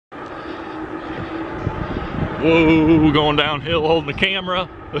Whoa, going downhill holding the camera.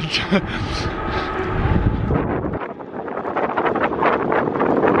 Woo!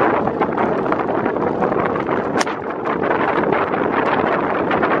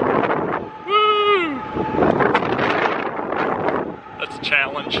 That's a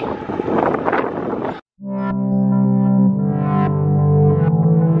challenge.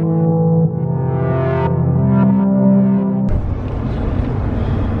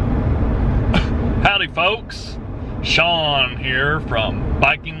 Howdy folks, Shawn here from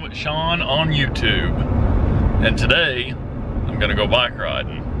Biking with Shawn on YouTube, and today I'm gonna go bike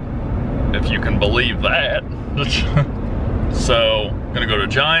riding, if you can believe that. So I'm gonna go to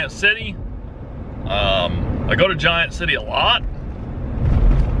Giant City. I go to Giant City a lot.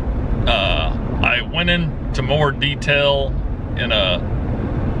 I went into more detail in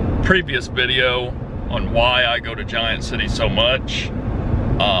a previous video on why I go to Giant City so much.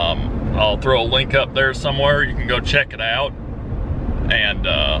 I'll throw a link up there somewhere. You can go check it out and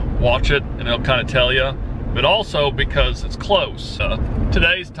watch it, and it'll kind of tell you. But also because it's close.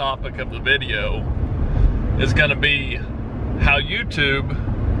 Today's topic of the video is going to be how YouTube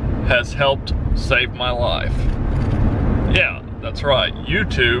has helped save my life. Yeah, that's right.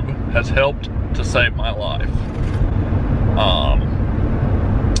 YouTube has helped to save my life.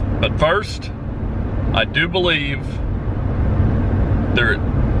 But first, I do believe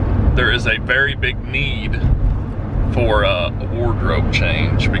there is a very big need for a wardrobe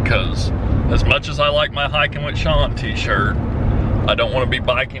change, because as much as I like my Hiking with Shawn t-shirt, I don't want to be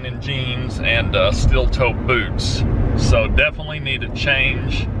biking in jeans and steel-toe boots. So definitely need to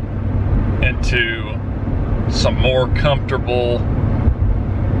change into some more comfortable,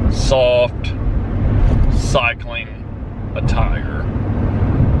 soft cycling attire.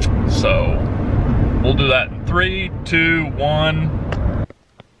 So we'll do that in 3, 2, 1.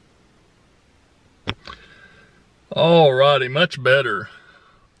 Alrighty, much better.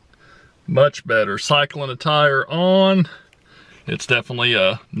 Much better. Cycling attire on. It's definitely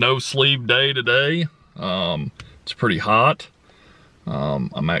a no sleeve day today. It's pretty hot.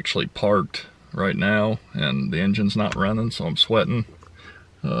 I'm actually parked right now and the engine's not running, so I'm sweating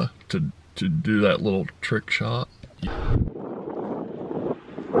to do that little trick shot.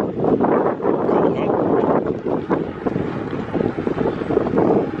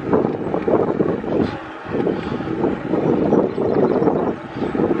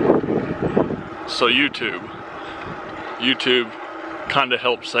 So YouTube kind of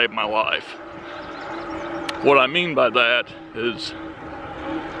helped save my life. What I mean by that is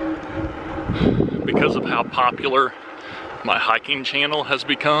because of how popular my hiking channel has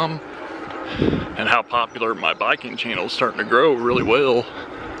become and how popular my biking channel is starting to grow really well.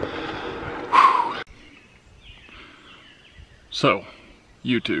 So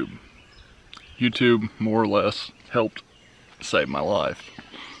YouTube more or less helped save my life.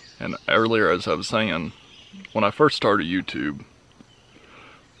 And earlier, as I was saying, when I first started YouTube,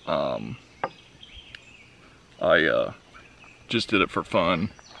 I just did it for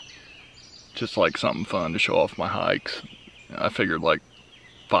fun, just like something fun to show off my hikes. I figured like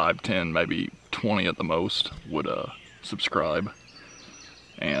 5, 10, maybe 20 at the most would subscribe,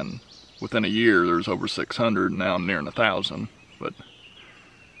 and within a year there's over 600, now I'm nearing 1,000. But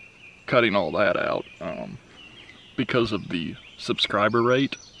cutting all that out, because of the subscriber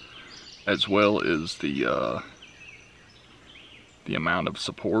rate, as well as the amount of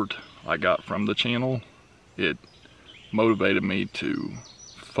support I got from the channel, it motivated me to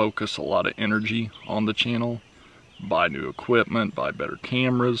focus a lot of energy on the channel, buy new equipment, buy better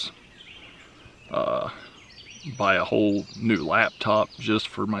cameras, buy a whole new laptop just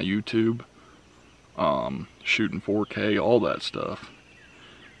for my YouTube, shooting 4K, all that stuff.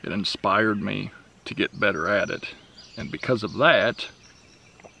 It inspired me to get better at it, and because of that,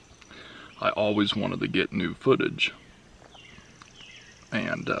 I always wanted to get new footage,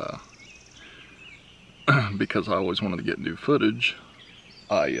 and because I always wanted to get new footage,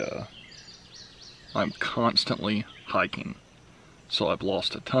 I'm constantly hiking. So I've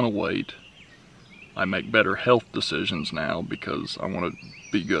lost a ton of weight. I make better health decisions now because I want to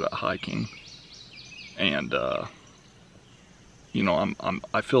be good at hiking, and you know,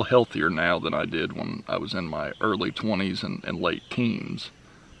 I feel healthier now than I did when I was in my early 20s and late teens.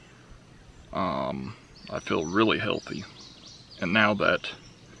 I feel really healthy, and now that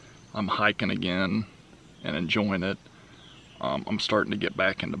I'm hiking again and enjoying it, I'm starting to get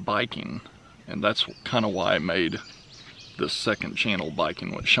back into biking, and that's kind of why I made this second channel,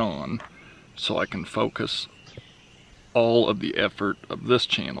 Biking with Shawn, so I can focus all of the effort of this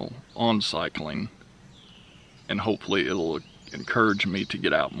channel on cycling, and hopefully it'll encourage me to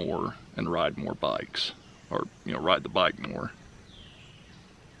get out more and ride more bikes. or you know, ride the bike more.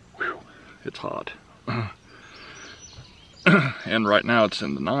 Whew, it's hot. And right now it's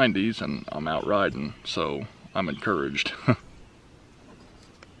in the 90s and I'm out riding, so I'm encouraged.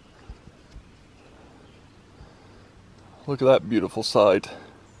 Look at that beautiful sight.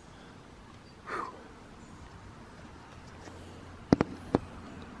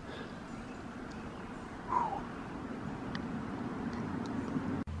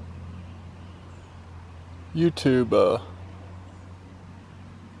 YouTube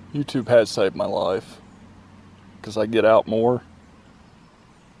has saved my life because I get out more,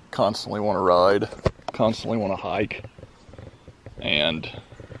 constantly want to ride, constantly want to hike, and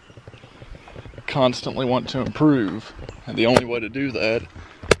constantly want to improve. And the only way to do that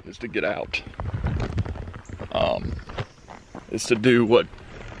is to get out. Is to do what,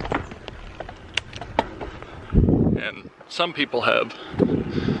 and some people have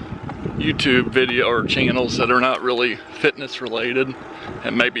YouTube video or channels that are not really fitness related,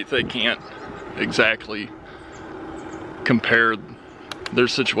 and maybe they can't exactly compare their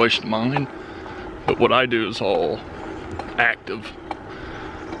situation to mine, but what I do is all active.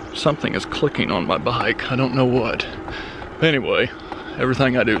 Something is clicking on my bike, I don't know what. Anyway,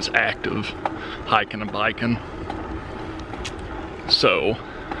 everything I do is active, hiking and biking. So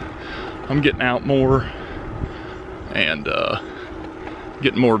I'm getting out more and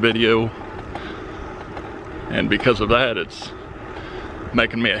getting more video, and because of that it's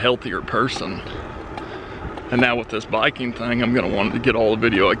making me a healthier person. And now with this biking thing, I'm gonna want to get all the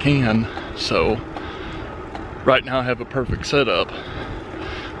video I can. So right now I have a perfect setup.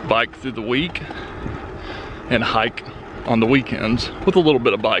 Bike through the week and hike on the weekends with a little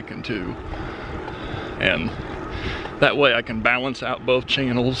bit of biking too. And that way I can balance out both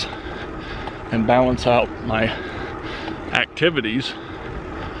channels and balance out my activities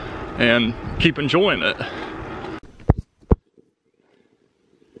and keep enjoying it.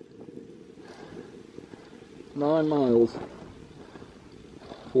 Nine miles,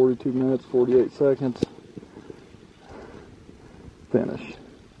 42 minutes, 48 seconds, finish.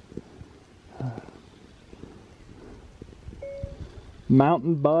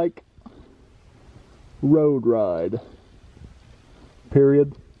 Mountain bike road ride,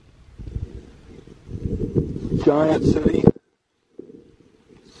 period. Giant City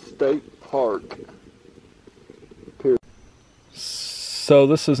State Park, period. So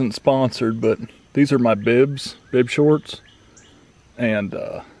this isn't sponsored, but these are my bib shorts, and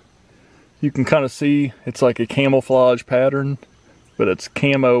you can kind of see it's like a camouflage pattern, but it's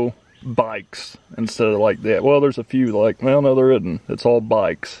camo bikes instead of like that. Well, there's a few like, well, no, there isn't. It's all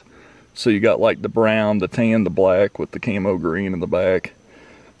bikes. So you got like the brown, the tan, the black with the camo green in the back.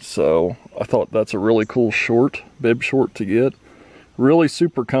 So I thought that's a really cool short, bib short to get. Really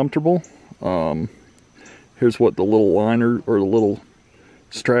super comfortable. Here's what the little liner or the little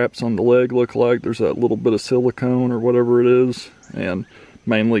straps on the leg look like. There's that little bit of silicone or whatever it is, and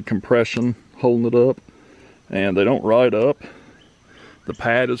mainly compression holding it up. And they don't ride up. The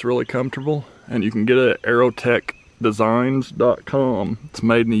pad is really comfortable, and you can get it at aerotechdesigns.com. It's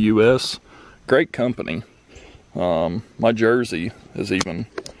made in the US. Great company. My jersey is even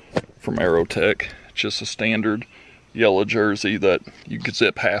from Aerotech. It's just a standard yellow jersey that you could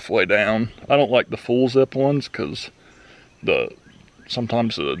zip halfway down. I don't like the full zip ones because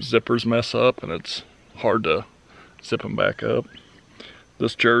sometimes the zippers mess up and it's hard to zip them back up.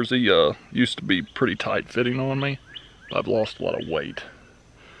 This jersey used to be pretty tight fitting on me. I've lost a lot of weight,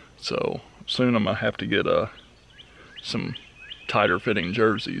 so soon I'm gonna have to get some tighter fitting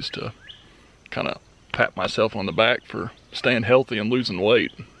jerseys to kind of pat myself on the back for staying healthy and losing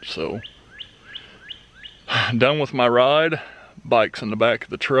weight. So done with my ride. Bike's in the back of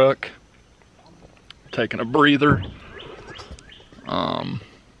the truck, taking a breather,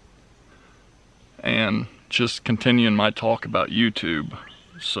 and just continuing my talk about YouTube.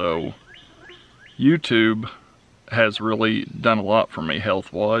 So YouTube has really done a lot for me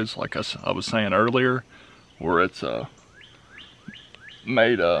health-wise, like I was saying earlier, where it's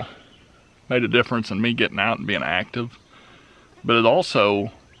made a difference in me getting out and being active. But it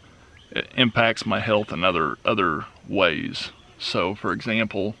also impacts my health in other ways. So for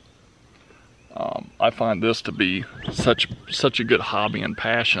example, I find this to be such a good hobby and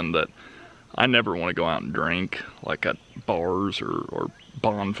passion that I never want to go out and drink like at bars or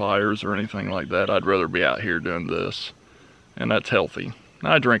bonfires or anything like that. I'd rather be out here doing this, and that's healthy.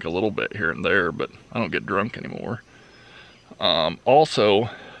 I drink a little bit here and there, but I don't get drunk anymore. Also,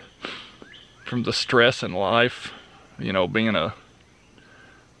 from the stress in life, you know, being a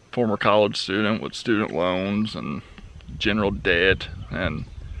former college student with student loans and general debt, and,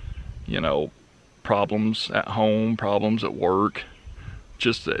 you know, problems at home, problems at work,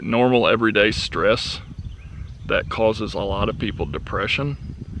 just the normal everyday stress that causes a lot of people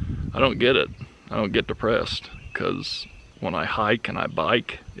depression. I don't get it. I don't get depressed, because when I hike and I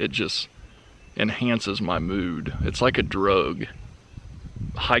bike, it just enhances my mood. It's like a drug.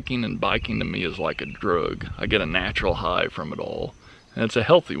 Hiking and biking to me is like a drug. I get a natural high from it all, and it's a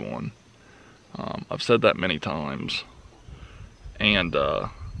healthy one. I've said that many times. And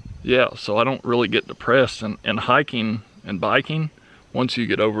yeah, so I don't really get depressed. And hiking and biking, once you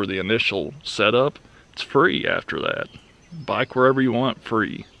get over the initial setup, it's free after that. Bike wherever you want,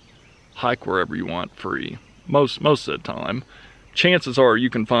 free. Hike wherever you want, free. Most of the time. Chances are you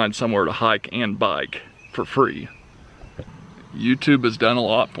can find somewhere to hike and bike for free. YouTube has done a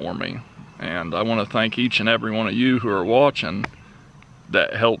lot for me, and I want to thank each and every one of you who are watching.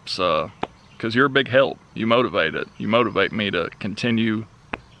 That helps, because you're a big help. You motivate it. You motivate me to continue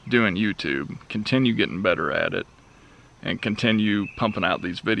doing YouTube, continue getting better at it, and continue pumping out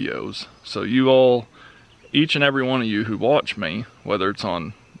these videos. So you all, each and every one of you who watch me, whether it's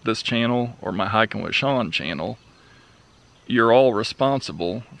on this channel or my Hiking with Shawn channel, you're all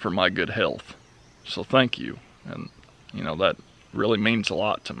responsible for my good health. So thank you. And you know, that really means a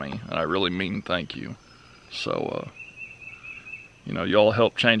lot to me, and I really mean thank you. So you know, y'all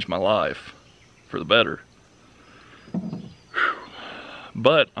helped change my life for the better.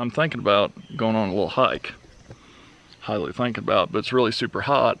 But I'm thinking about going on a little hike. Highly thinking about, but it's really super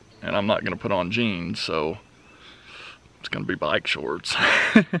hot, and I'm not gonna put on jeans, so it's gonna be bike shorts.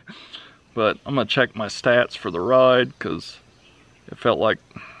 But I'm gonna check my stats for the ride, because it felt like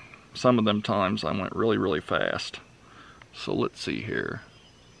some of them times I went really, really fast. So let's see here.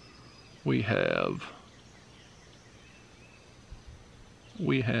 We have,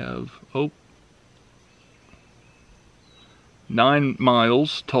 oh, 9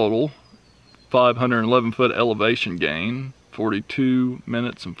 miles total, 511 foot elevation gain, 42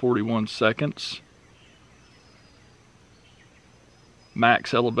 minutes and 41 seconds.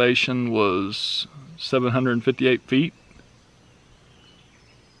 Max elevation was 758 feet.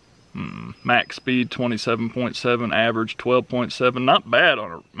 Max speed 27.7, average 12.7. Not bad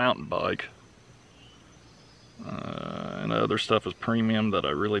on a mountain bike. And other stuff is premium that I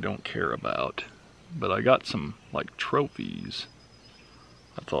really don't care about. But I got some like trophies,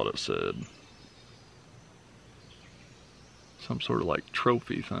 I thought it said. Some sort of like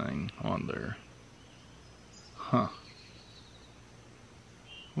trophy thing on there. Huh.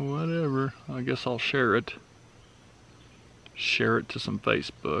 Whatever, I guess I'll share it. Share it to some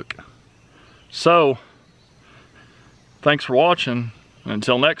Facebook. So, thanks for watching.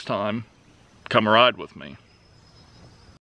 Until next time, come ride with me.